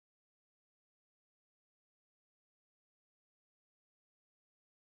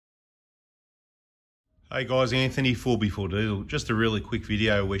Hey guys, Anthony 4x4 Diesel. Just a really quick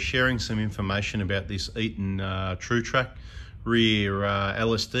video. We're sharing some information about this Eaton TRUEURAC rear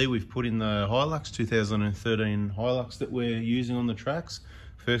LSD we've put in the Hilux, 2013 Hilux that we're using on the tracks.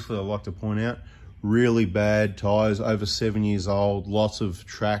 Firstly, I'd like to point out, really bad tyres, over 7 years old, lots of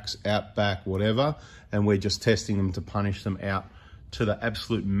tracks, out, back, whatever, and we're just testing them to punish them out to the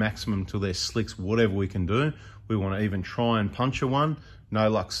absolute maximum till they're slicks, whatever we can do. We want to even try and puncture one. No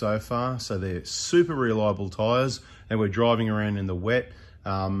luck so far. So they're super reliable tyres, and we're driving around in the wet,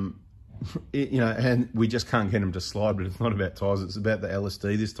 and we just can't get them to slide. But it's not about tyres, it's about the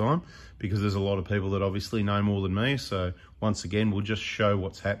LSD this time, because there's a lot of people that obviously know more than me. So once again, we'll just show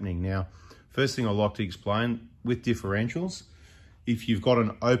what's happening. Now, first thing I'd like to explain with differentials, if you've got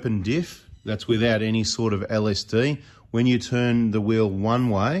an open diff, that's without any sort of LSD, when you turn the wheel one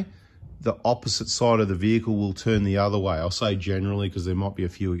way, the opposite side of the vehicle will turn the other way. I'll say generally, because there might be a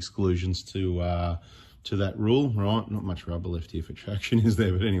few exclusions to that rule, right? Not much rubber left here for traction, is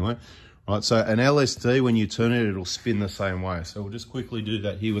there? But anyway, right, so an LSD, when you turn it, it'll spin the same way. So we'll just quickly do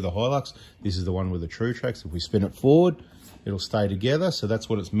that here with the Hilux. This is the one with the TRUEURAC. So if we spin it forward, it'll stay together. So that's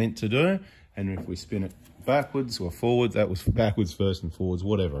what it's meant to do. And if we spin it backwards or forward, that was backwards first and forwards,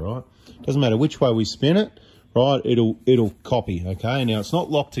 whatever, right? Doesn't matter which way we spin it, right, it'll copy, okay? Now, it's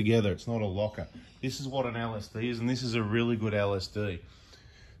not locked together, it's not a locker. This is what an LSD is, and this is a really good LSD.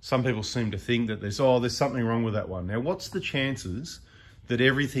 Some people seem to think that there's something wrong with that one. Now, what's the chances that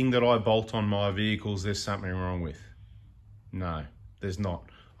everything that I bolt on my vehicles, there's something wrong with? No, there's not.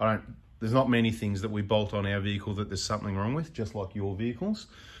 There's not many things that we bolt on our vehicle that there's something wrong with, just like your vehicles.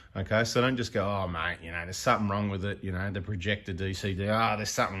 Okay, so don't just go, oh mate, there's something wrong with it, the projector DCD, there's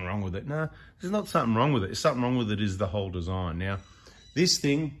something wrong with it. No, there's not something wrong with it. There's something wrong with it is the whole design. Now, this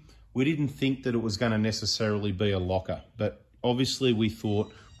thing, we didn't think that it was going to necessarily be a locker, but obviously we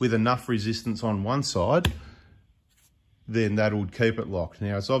thought with enough resistance on one side, then that would keep it locked.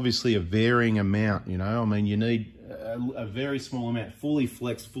 Now, it's obviously a varying amount, I mean, you need a very small amount, fully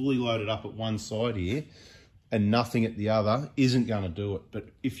flexed, fully loaded up at one side here, and nothing at the other isn't going to do it. But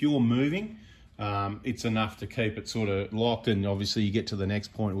if you're moving, it's enough to keep it sort of locked. And obviously you get to the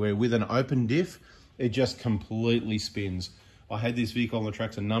next point where with an open diff, it just completely spins. I had this vehicle on the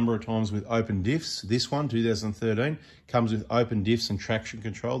tracks a number of times with open diffs. This one, 2013, comes with open diffs and traction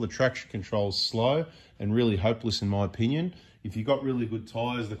control. The traction control is slow and really hopeless in my opinion. If you've got really good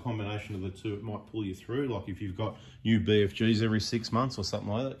tyres, the combination of the two, it might pull you through. Like if you've got new BFGs every 6 months or something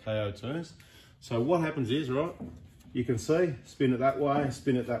like that, KO2s. So what happens is, right, you can see, spin it that way,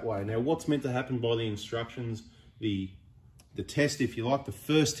 spin it that way. Now, what's meant to happen by the instructions, the test, if you like, the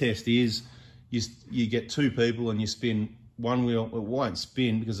first test is you get two people and you spin one wheel. It won't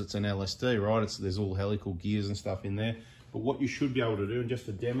spin because it's an LSD, right? There's all helical gears and stuff in there. But what you should be able to do, and just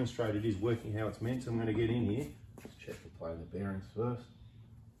to demonstrate it is working how it's meant, so I'm going to get in here. Let's check the plane of the bearings first.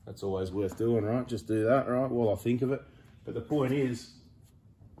 That's always worth doing, right? Just do that, right, while I think of it. But the point is,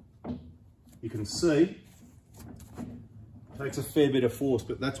 you can see, it takes a fair bit of force,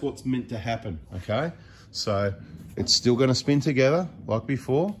 but that's what's meant to happen, okay? So it's still gonna spin together like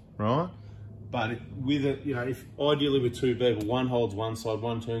before, right? But with it, if ideally with two people, one holds one side,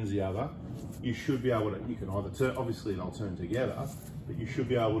 one turns the other, you should be able to, you can either turn, obviously they'll turn together, but you should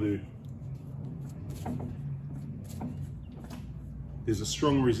be able to, there's a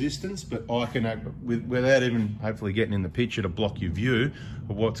strong resistance, but I can, without even hopefully getting in the picture to block your view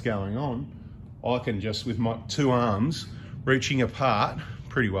of what's going on, I can just, with my two arms reaching apart,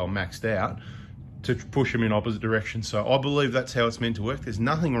 pretty well maxed out, to push them in opposite directions. So I believe that's how it's meant to work. There's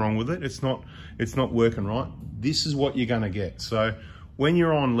nothing wrong with it. It's not working right. This is what you're gonna get. So when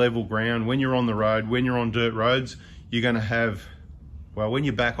you're on level ground, when you're on the road, when you're on dirt roads, you're gonna have, well, when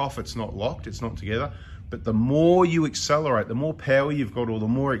you back off, it's not locked, it's not together. But the more you accelerate, the more power you've got, or the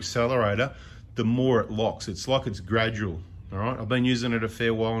more accelerator, the more it locks. It's like it's gradual, all right? I've been using it a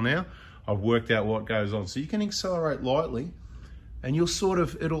fair while now. I've worked out what goes on. So you can accelerate lightly and you'll sort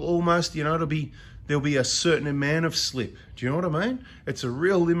of, it'll almost, there'll be a certain amount of slip. Do you know what I mean? It's a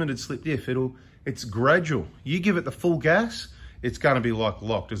real limited slip diff. It's gradual. You give it the full gas, it's gonna be like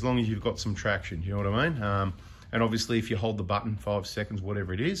locked as long as you've got some traction. Do you know what I mean? And obviously if you hold the button 5 seconds,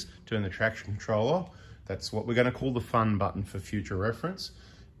 whatever it is, turn the traction control off, that's what we're gonna call the fun button for future reference.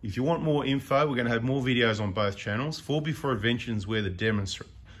 If you want more info, we're gonna have more videos on both channels. 4x4 Adventures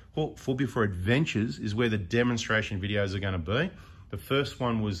is where the demonstration videos are going to be. The first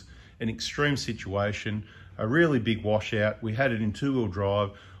one was an extreme situation, a really big washout. We had it in 2-wheel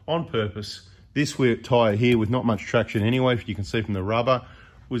drive on purpose. This tyre here with not much traction anyway, if you can see from the rubber,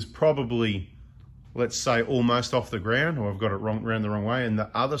 was probably let's say almost off the ground, or I've got it around the wrong way, and the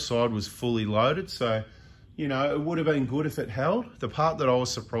other side was fully loaded. So you know, it would have been good if it held. The part that I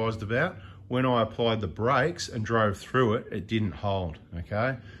was surprised about, when I applied the brakes and drove through it, it didn't hold,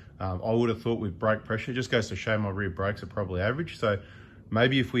 okay? I would have thought with brake pressure, just goes to show my rear brakes are probably average. So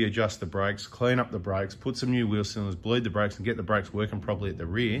maybe if we adjust the brakes, clean up the brakes, put some new wheel cylinders, bleed the brakes and get the brakes working properly at the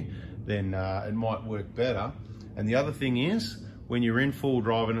rear, then it might work better. And the other thing is, when you're in full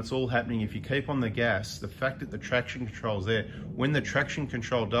drive and it's all happening, if you keep on the gas, the fact that the traction control's there, when the traction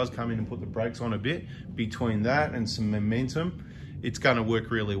control does come in and put the brakes on a bit, between that and some momentum, it's going to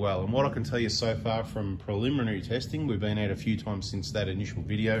work really well. And what I can tell you so far from preliminary testing, we've been out a few times since that initial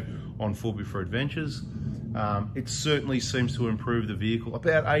video on Full Before Adventures, it certainly seems to improve the vehicle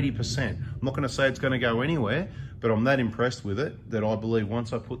about 80%. I'm not going to say it's going to go anywhere, but I'm that impressed with it that I believe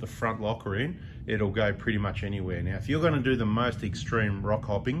once I put the front locker in, it'll go pretty much anywhere. Now, if you're going to do the most extreme rock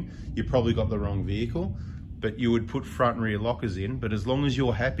hopping, you probably got the wrong vehicle, but you would put front and rear lockers in. But as long as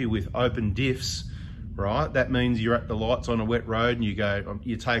you're happy with open diffs, right, that means you're at the lights on a wet road and you go,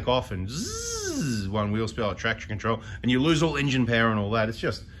 you take off and zzz, one wheel spell, traction control, and you lose all engine power and all that. It's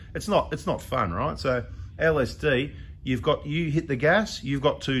just, it's not fun, right? So LSD, you hit the gas, you've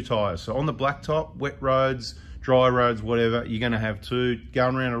got two tires. So on the blacktop, wet roads, dry roads, whatever, you're going to have two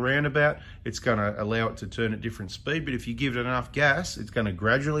going around a roundabout. It's going to allow it to turn at different speed, but if you give it enough gas, it's going to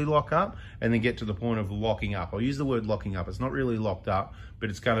gradually lock up and then get to the point of locking up. I'll use the word locking up. It's not really locked up, but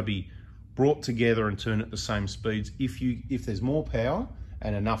it's going to be brought together and turn at the same speeds if there's more power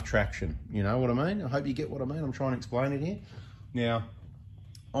and enough traction. You know what I mean? I hope you get what I mean. I'm trying to explain it here. Now,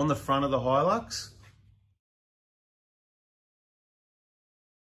 on the front of the Hilux,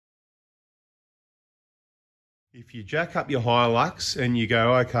 if you jack up your Hilux and you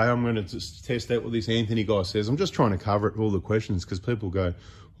go, okay, I'm going to just test out what this Anthony guy says. I'm just trying to cover it for all the questions because people go,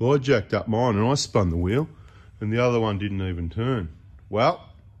 well, I jacked up mine and I spun the wheel and the other one didn't even turn. Well,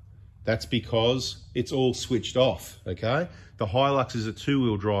 that's because it's all switched off, okay? The Hilux is a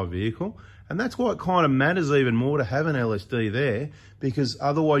two-wheel drive vehicle, and that's why it kind of matters even more to have an LSD there, because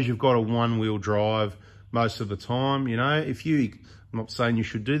otherwise you've got a one-wheel drive most of the time. You know, I'm not saying you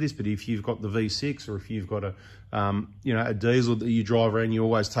should do this, but if you've got the V6 or if you've got a diesel that you drive around, you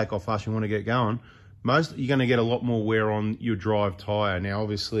always take off fast, you want to get going, you're going to get a lot more wear on your drive tyre. Now,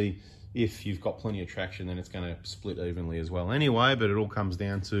 obviously, if you've got plenty of traction, then it's going to split evenly as well anyway, but it all comes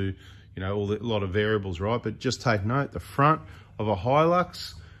down to, you know, a lot of variables, right? But just take note, the front of a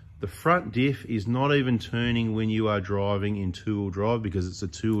Hilux, the front diff is not even turning when you are driving in two-wheel drive because it's a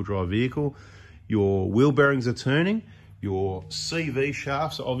two-wheel drive vehicle. Your wheel bearings are turning, your CV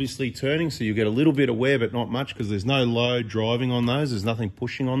shafts are obviously turning, so you get a little bit of wear, but not much because there's no load driving on those. There's nothing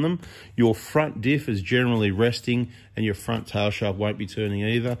pushing on them. Your front diff is generally resting and your front tail shaft won't be turning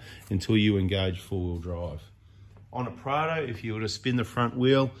either until you engage four-wheel drive. On a Prado, if you were to spin the front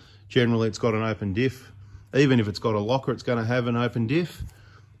wheel, generally it's got an open diff. Even if it's got a locker, it's going to have an open diff.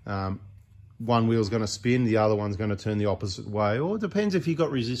 One wheel's going to spin, the other one's going to turn the opposite way. Or it depends if you've got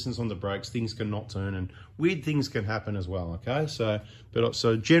resistance on the brakes, things can not turn and weird things can happen as well, okay? So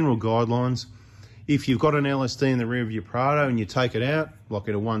general guidelines, if you've got an LSD in the rear of your Prado and you take it out, like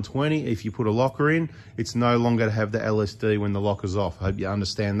at a 120, if you put a locker in, it's no longer to have the LSD when the locker's off. I hope you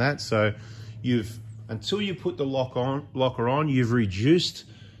understand that. So until you put the locker on, you've reduced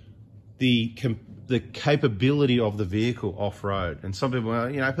the capability of the vehicle off-road. And some people,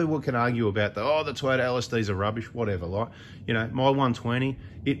 you know, people can argue about the Toyota LSDs are rubbish, whatever. Like, you know, my 120,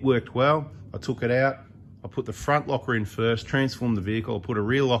 it worked well. I took it out. I put the front locker in first, transformed the vehicle. I put a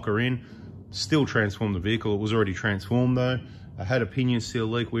rear locker in, still transformed the vehicle. It was already transformed though. I had a pinion seal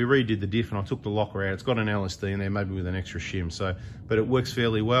leak. We redid the diff and I took the locker out. It's got an LSD in there, maybe with an extra shim. So, but it works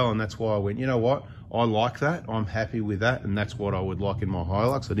fairly well. And that's why I went, you know what? I like that. I'm happy with that. And that's what I would like in my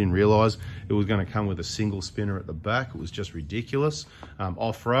Hilux. I didn't realize it was going to come with a single spinner at the back. It was just ridiculous.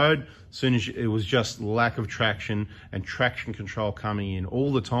 Off-road, soon as it was just lack of traction and traction control coming in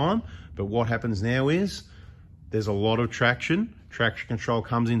all the time. But what happens now is there's a lot of traction. Traction control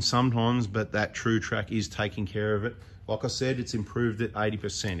comes in sometimes, but that TRUEURAC is taking care of it. Like I said, it's improved at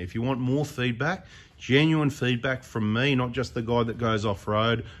 80%. If you want more feedback, genuine feedback from me, not just the guy that goes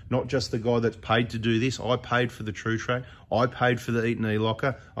off-road, not just the guy that's paid to do this. I paid for the TRUEURAC. I paid for the Eaton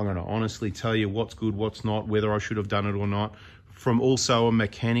e-locker. I'm going to honestly tell you what's good, what's not, whether I should have done it or not, from also a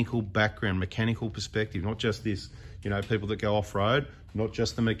mechanical background, mechanical perspective, not just this, you know, people that go off-road, not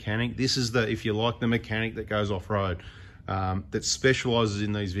just the mechanic. This is the, if you like, the mechanic that goes off-road. That specialises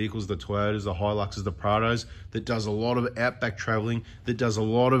in these vehicles, the Toyotas, the Hiluxes, the Prados, that does a lot of outback travelling, that does a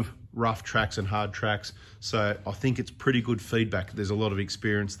lot of rough tracks and hard tracks. So I think it's pretty good feedback. There's a lot of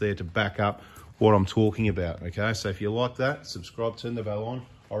experience there to back up what I'm talking about, okay? So if you like that, subscribe, turn the bell on.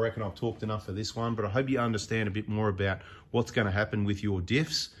 I reckon I've talked enough for this one, but I hope you understand a bit more about what's going to happen with your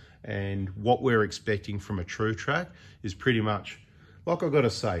diffs, and what we're expecting from a TRUEURAC is pretty much, like I've got to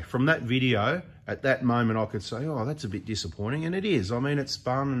say, from that video, at that moment I could say, oh, that's a bit disappointing, and it is. I mean, it's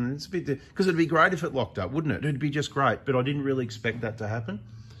spun, and it's a bit, because it'd be great if it locked up, wouldn't it? It'd be just great, but I didn't really expect that to happen.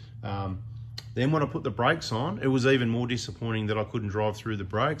 Then when I put the brakes on, it was even more disappointing that I couldn't drive through the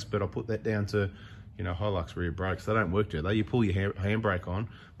brakes, but I put that down to, you know, Hilux rear brakes. They don't work, do they? You pull your handbrake on,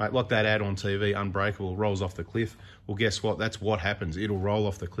 mate, like that ad on TV, unbreakable, rolls off the cliff. Well, guess what? That's what happens. It'll roll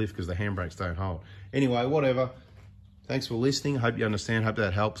off the cliff because the handbrakes don't hold. Anyway, whatever. Thanks for listening. Hope you understand. Hope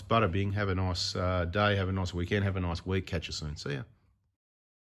that helps. Bada bing. Have a nice day. Have a nice weekend. Have a nice week. Catch you soon. See ya.